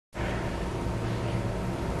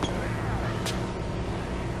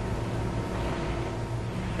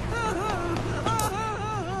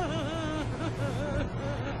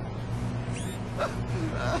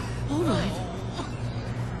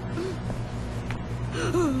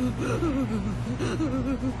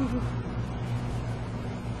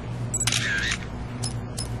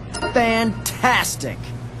Fantastic!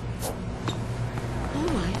 All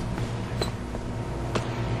right.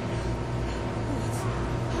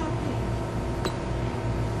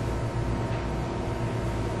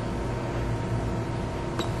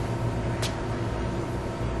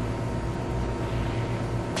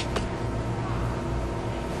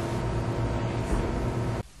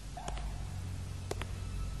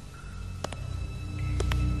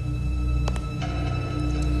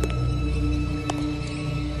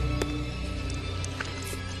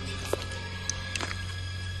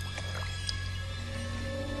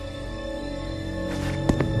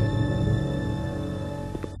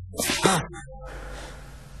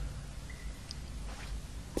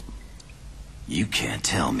 You can't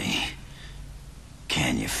tell me,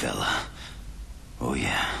 can you, fella? Oh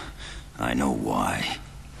yeah, I know why.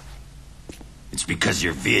 It's because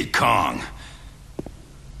you're Viet Cong.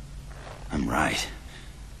 I'm right,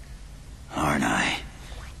 aren't I?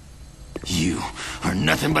 You are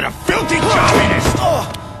nothing but a filthy communist!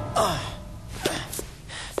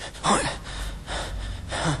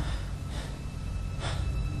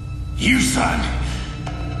 You, son,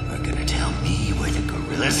 are gonna tell me where the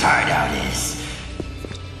gorilla's hideout is.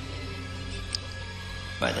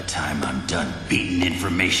 By the time I'm done beating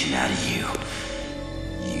information out of you,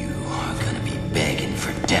 you are gonna be begging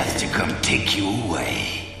for death to come take you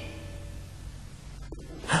away.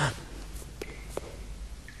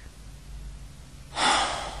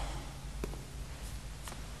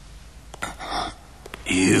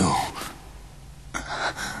 You.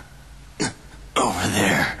 Over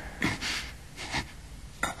there.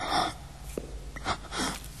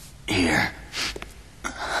 Here.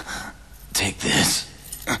 Take this.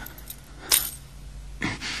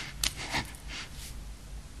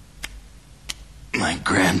 My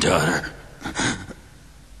granddaughter.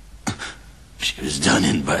 She was done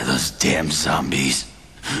in by those damn zombies.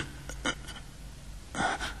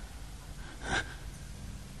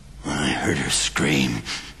 When I heard her scream,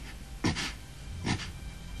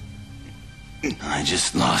 I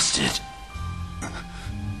just lost it.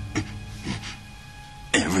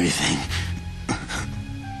 Everything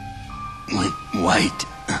went white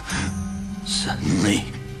suddenly.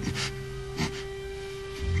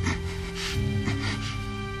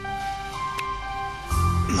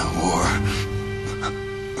 The war,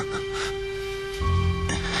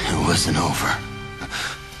 it wasn't over.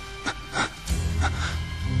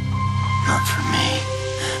 Not for me.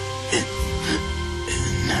 It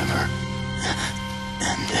never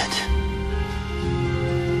ended.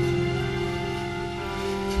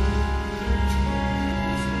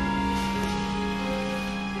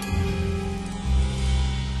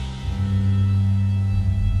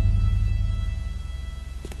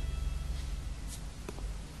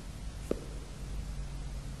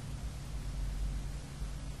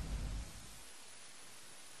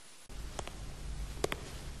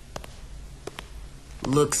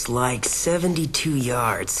 Looks like 72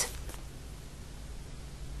 yards.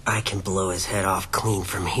 I can blow his head off clean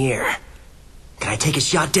from here. Can I take a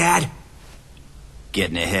shot, Dad?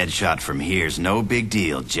 Getting a headshot from here's no big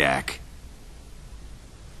deal, Jack.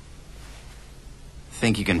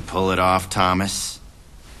 Think you can pull it off, Thomas?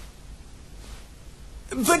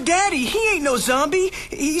 But Daddy, he ain't no zombie.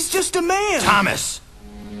 He's just a man. Thomas!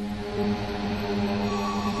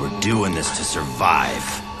 We're doing this to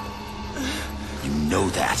survive. You know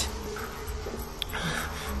that.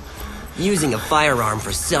 Using a firearm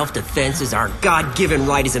for self-defense is our God-given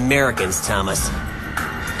right as Americans, Thomas.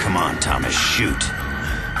 Come on, Thomas, shoot.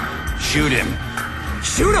 Shoot him.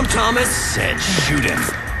 Shoot him, Thomas! Said shoot him.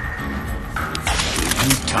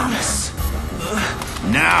 You, Thomas.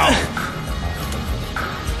 Now!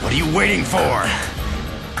 What are you waiting for?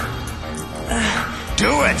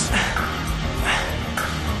 Do it!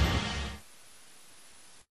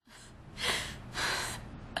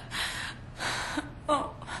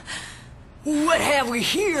 What have we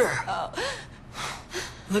here?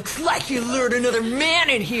 Looks like you lured another man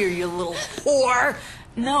in here, you little whore.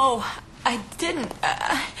 No, I didn't.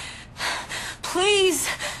 Please,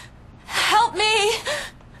 help me.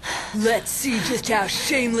 Let's see just how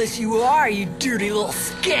shameless you are, you dirty little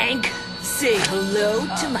skank. Say hello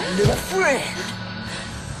to my little friend.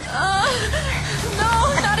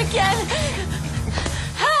 No, not again.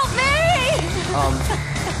 Help me!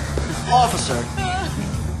 Officer.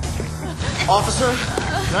 Officer,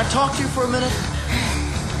 can I talk to you for a minute?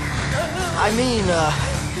 I mean,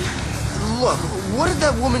 look, what did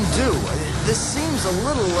that woman do? This seems a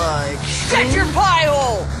little, Shut your pie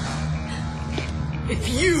hole! If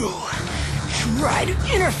you try to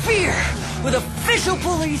interfere with official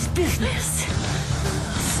police business.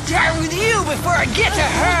 Start with you before I get to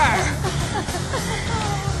her!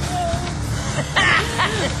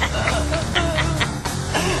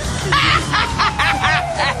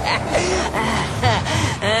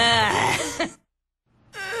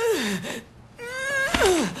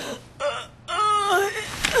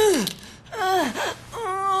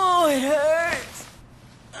 Oh, it hurts.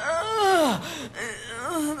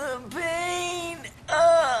 The pain.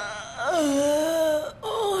 Oh,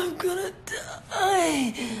 I'm gonna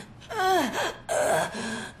die.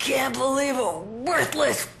 Can't believe a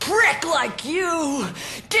worthless prick like you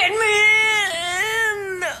did me in.